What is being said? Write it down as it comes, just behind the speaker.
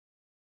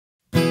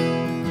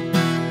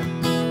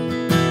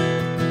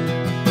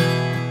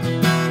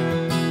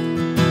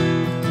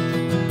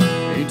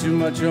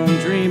much I'm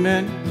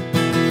dreaming.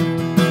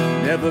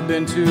 Never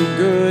been too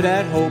good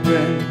at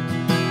hoping,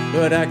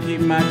 but I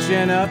keep my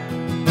chin up,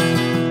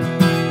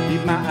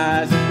 keep my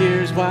eyes and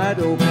ears wide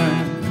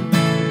open,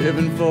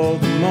 living for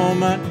the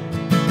moment,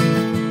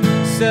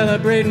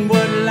 celebrating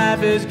what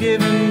life has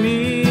given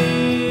me.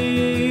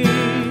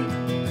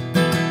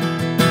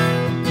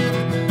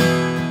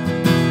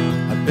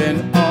 I've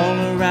been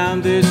all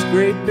around this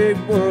great big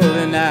world,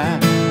 and I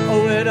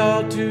owe it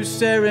all to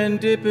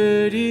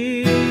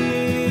serendipity.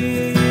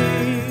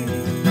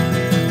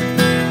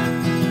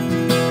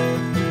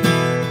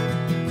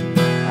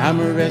 I'm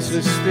a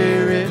restless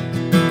spirit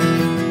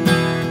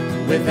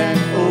with an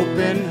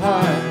open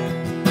heart.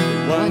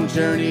 One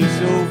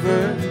journey's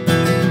over,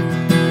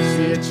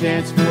 see a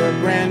chance for a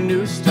brand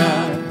new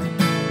start.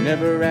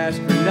 Never ask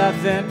for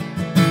nothing,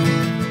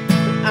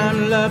 but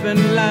I'm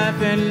loving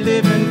life and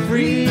living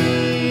free.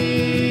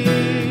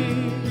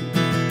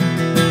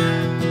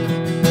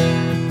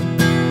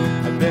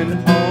 I've been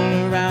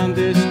all around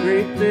this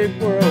great big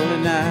world,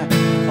 and I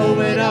owe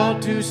it all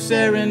to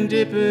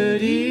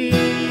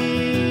serendipity.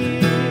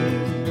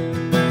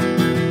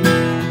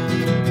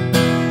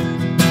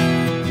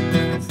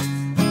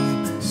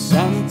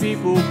 Some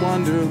people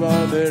wander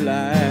all their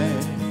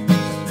lives,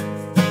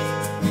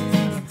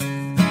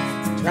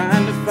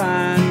 trying to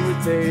find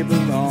where they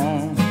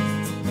belong.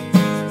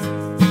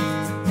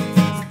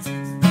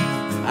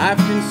 I've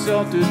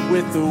consulted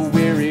with the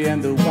weary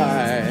and the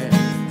wise.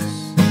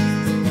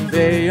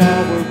 They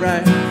all were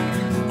right,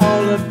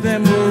 all of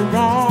them were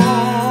wrong.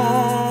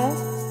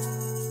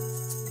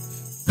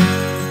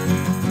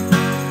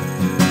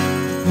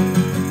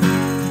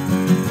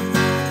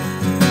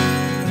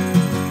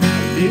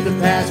 Leave the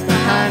past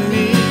behind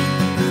me.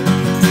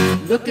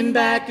 Looking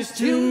back is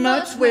too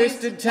much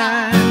wasted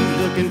time.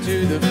 Looking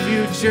to the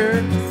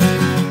future,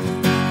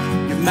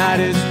 you might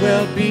as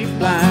well be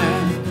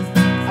blind.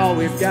 All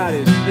we've got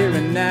is here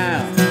and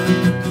now,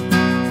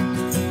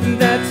 and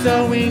that's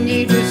all we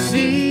need to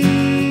see.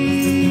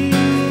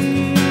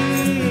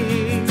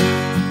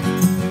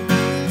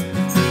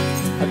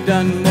 I've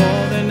done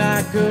more than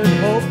I could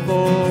hope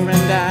for,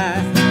 and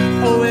I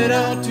owe it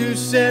all to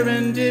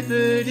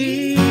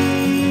serendipity.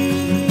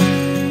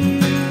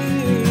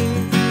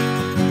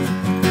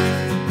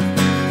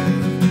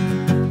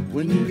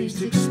 When you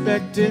least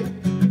expect it,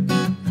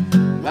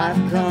 life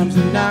comes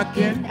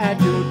knocking at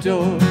your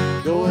door.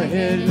 Go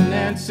ahead and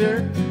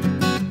answer.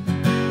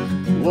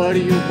 What are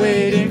you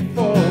waiting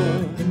for?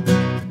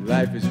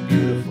 Life is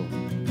beautiful,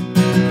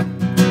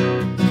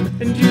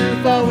 and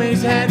you've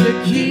always had the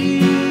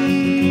key.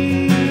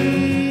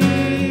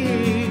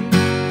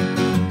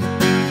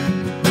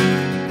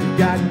 You've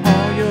got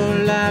all your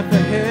life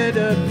ahead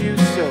of you,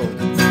 so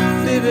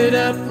live it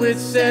up with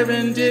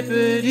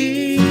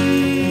serendipity.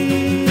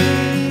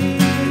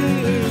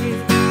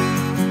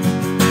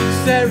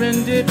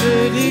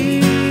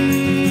 Serendipity,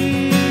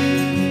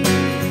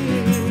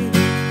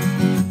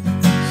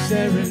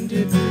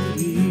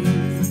 serendipity,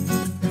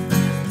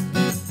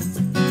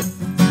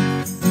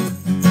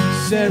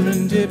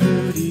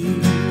 serendipity,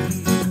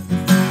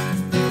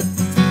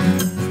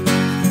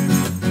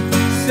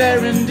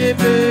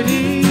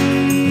 serendipity,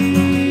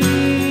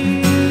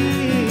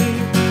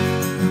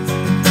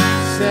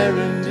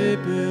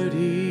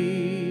 serendipity.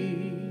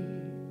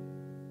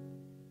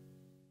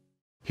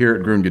 Here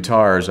at Gruhn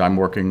Guitars, I'm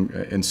working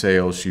in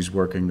sales, she's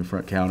working the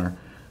front counter.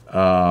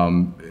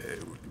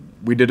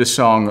 We did a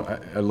song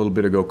a little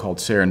bit ago called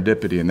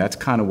Serendipity, and that's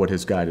kind of what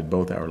has guided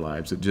both our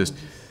lives. It just,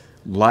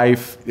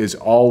 life is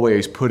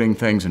always putting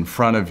things in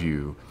front of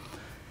you.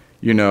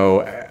 You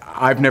know,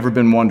 I've never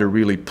been one to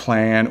really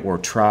plan or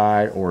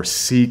try or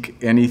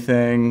seek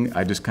anything.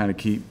 I just kind of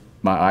keep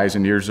my eyes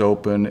and ears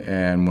open,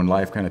 and when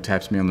life kind of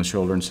taps me on the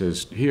shoulder and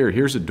says,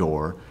 here's a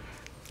door,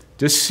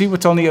 just see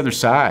what's on the other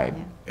side.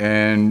 Yeah.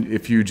 And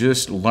if you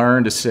just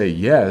learn to say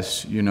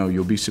yes, you know,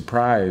 you'll be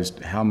surprised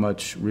how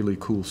much really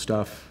cool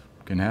stuff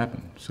can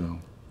happen. So,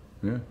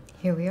 yeah.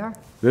 Here we are.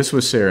 This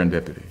was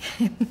serendipity.